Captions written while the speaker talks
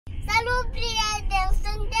Salut, prieteni!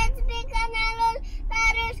 Sunteți pe canalul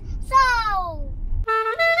Teren sau?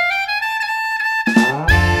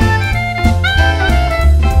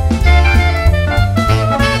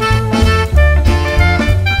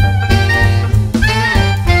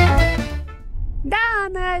 Da,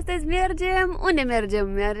 noi astăzi mergem. Unde mergem?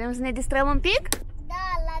 Mergem să ne distrăm un pic? Da,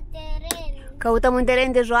 la teren. Căutăm un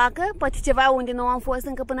teren de joacă? Poate ceva unde nu am fost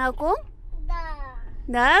încă până acum? Da.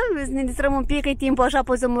 Da? Să ne distrăm un pic, e timpul așa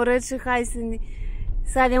pozămurât și hai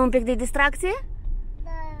să avem un pic de distracție? Da.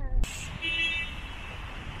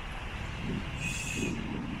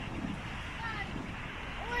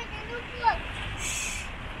 Uite, nu pot.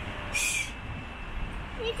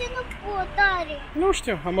 Uite, nu pot, are. Nu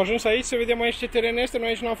știu, am ajuns aici să vedem aici ce teren este, noi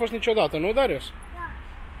aici nu am fost niciodată, nu, Darius? Da.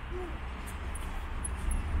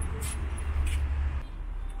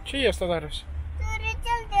 Ce e asta, Darius?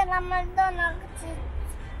 Sărăcel de la McDonald's.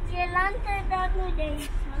 Gelantă, dar nu de aici.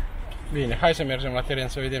 Bine, hai să mergem la teren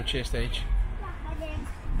să vedem ce este aici. Da, vedem.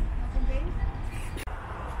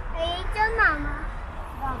 Aici o mama.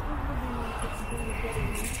 Da,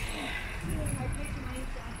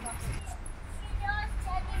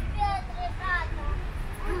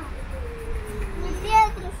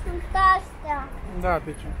 sunt astea. Da,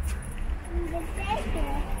 pe ce? De pietre.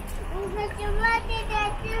 Încă ceva de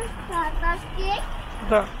acesta, știi?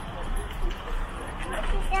 Da.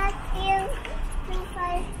 De acesta.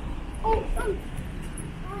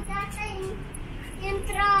 Odată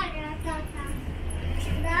intrarea, tata.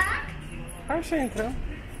 Da? Hai să intrăm.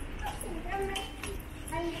 Intrăm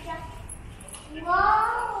aici.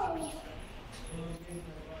 Wow!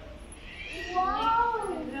 Wow!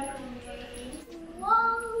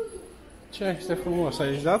 Wow! Ce este frumos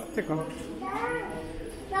aici, da, Teco? Da.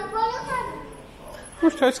 Și acolo care? Nu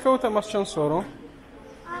știu, hai să căutăm ascensorul.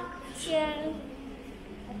 Accent.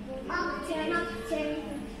 Accent, accent.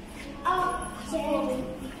 Accent.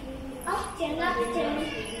 Accent, accent.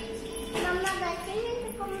 Mama, dar ce minte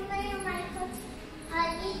cum noi am mai fost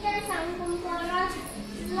aici s-am cumpărat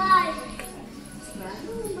slime. Da?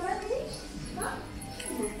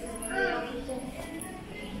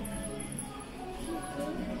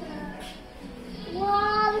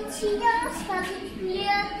 Wow, ce-i asta,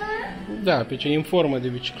 bicicletă? Da, pe ce, în formă de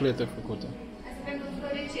bicicletă făcută.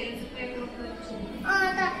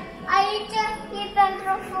 Da. Aici e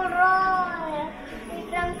pentru flori. E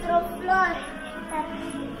pentru flori.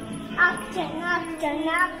 Accent, accent,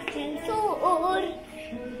 accenturi.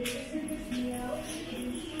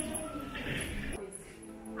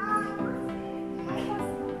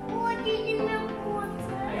 Uite de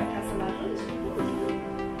micuță.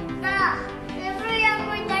 Da, te vreau ia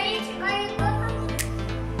uite aici, ai tot.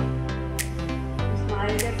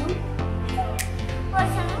 Mai de acum?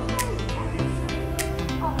 Poți să nu?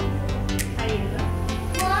 Hai, da?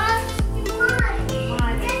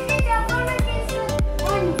 Mare. Este de acolo de sus.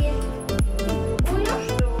 Unde? Unu?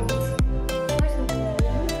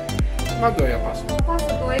 La 2 apasă.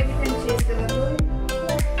 Apasă 2, vedem ce este la 2.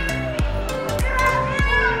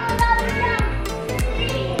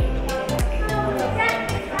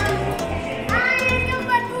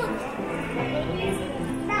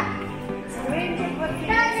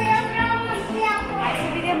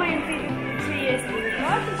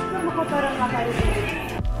 Hotărâm la care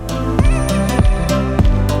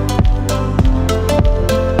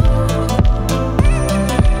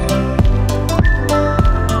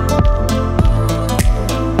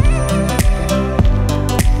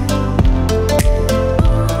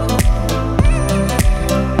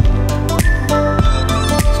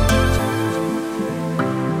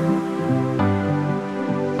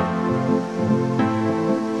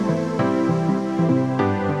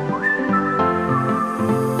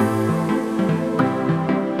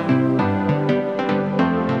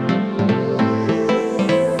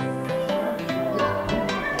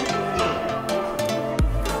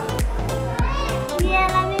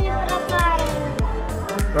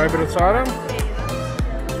Ai brățară?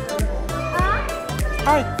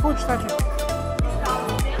 Hai, fugi, taci.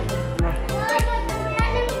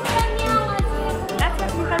 Dați-vă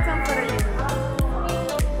mâncați-o în fără limba.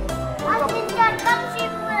 Ați încercat și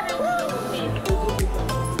fără.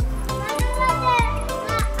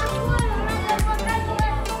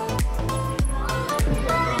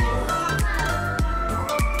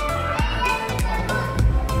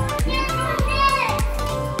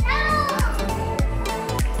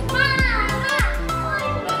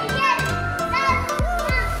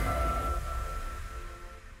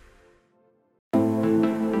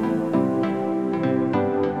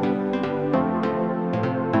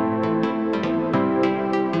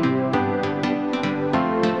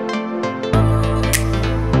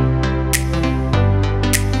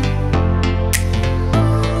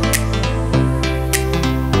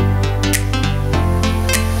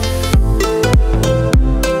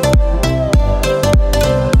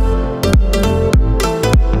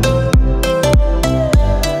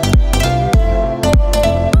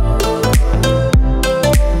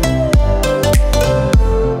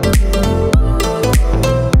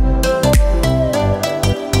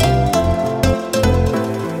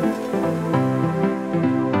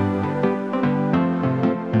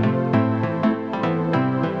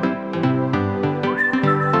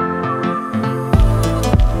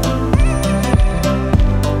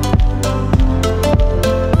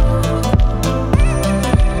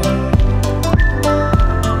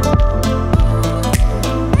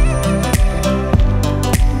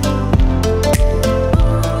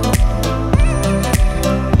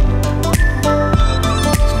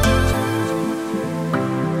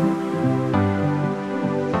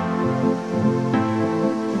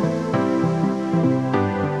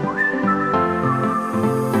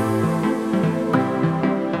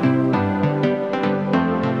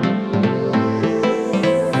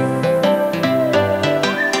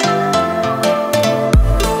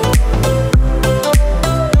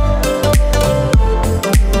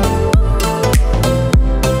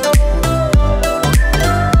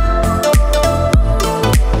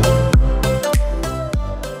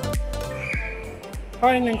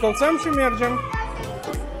 Hai, ne încălțăm și mergem.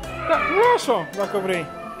 Da, lasă-o, dacă vrei.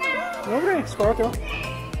 Nu vrei? Scoate-o.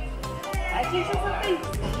 Aici ce să fii?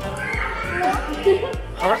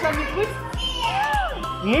 Așa micuț?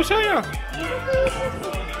 Nu și aia.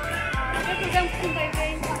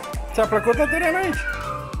 Ți-a plăcut la teren aici?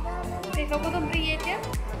 Ți-ai făcut un prieten?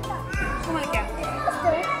 Cum îl cheamă?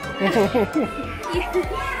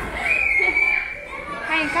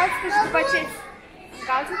 Hai, încalță-te și după ce...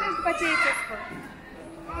 Încalță-te și după ce e ce spun.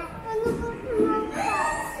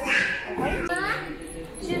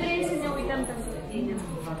 Ce vrei să ne uităm pentru tine?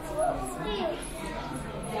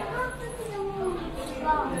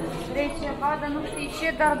 Vrei ceva, dar nu știi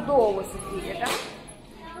ce, dar două să fie, da?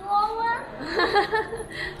 Două?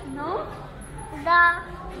 Nu? Da.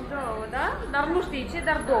 Două, da? Dar nu știi ce,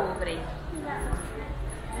 dar două vrei. Da.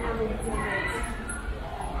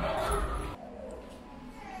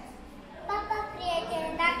 Pa,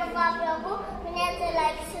 prieteni, dacă v-a plăcut, puneți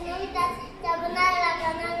like și nu uitați de abonare la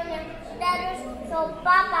canalul meu. Și dați-o,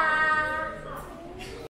 pa, pa!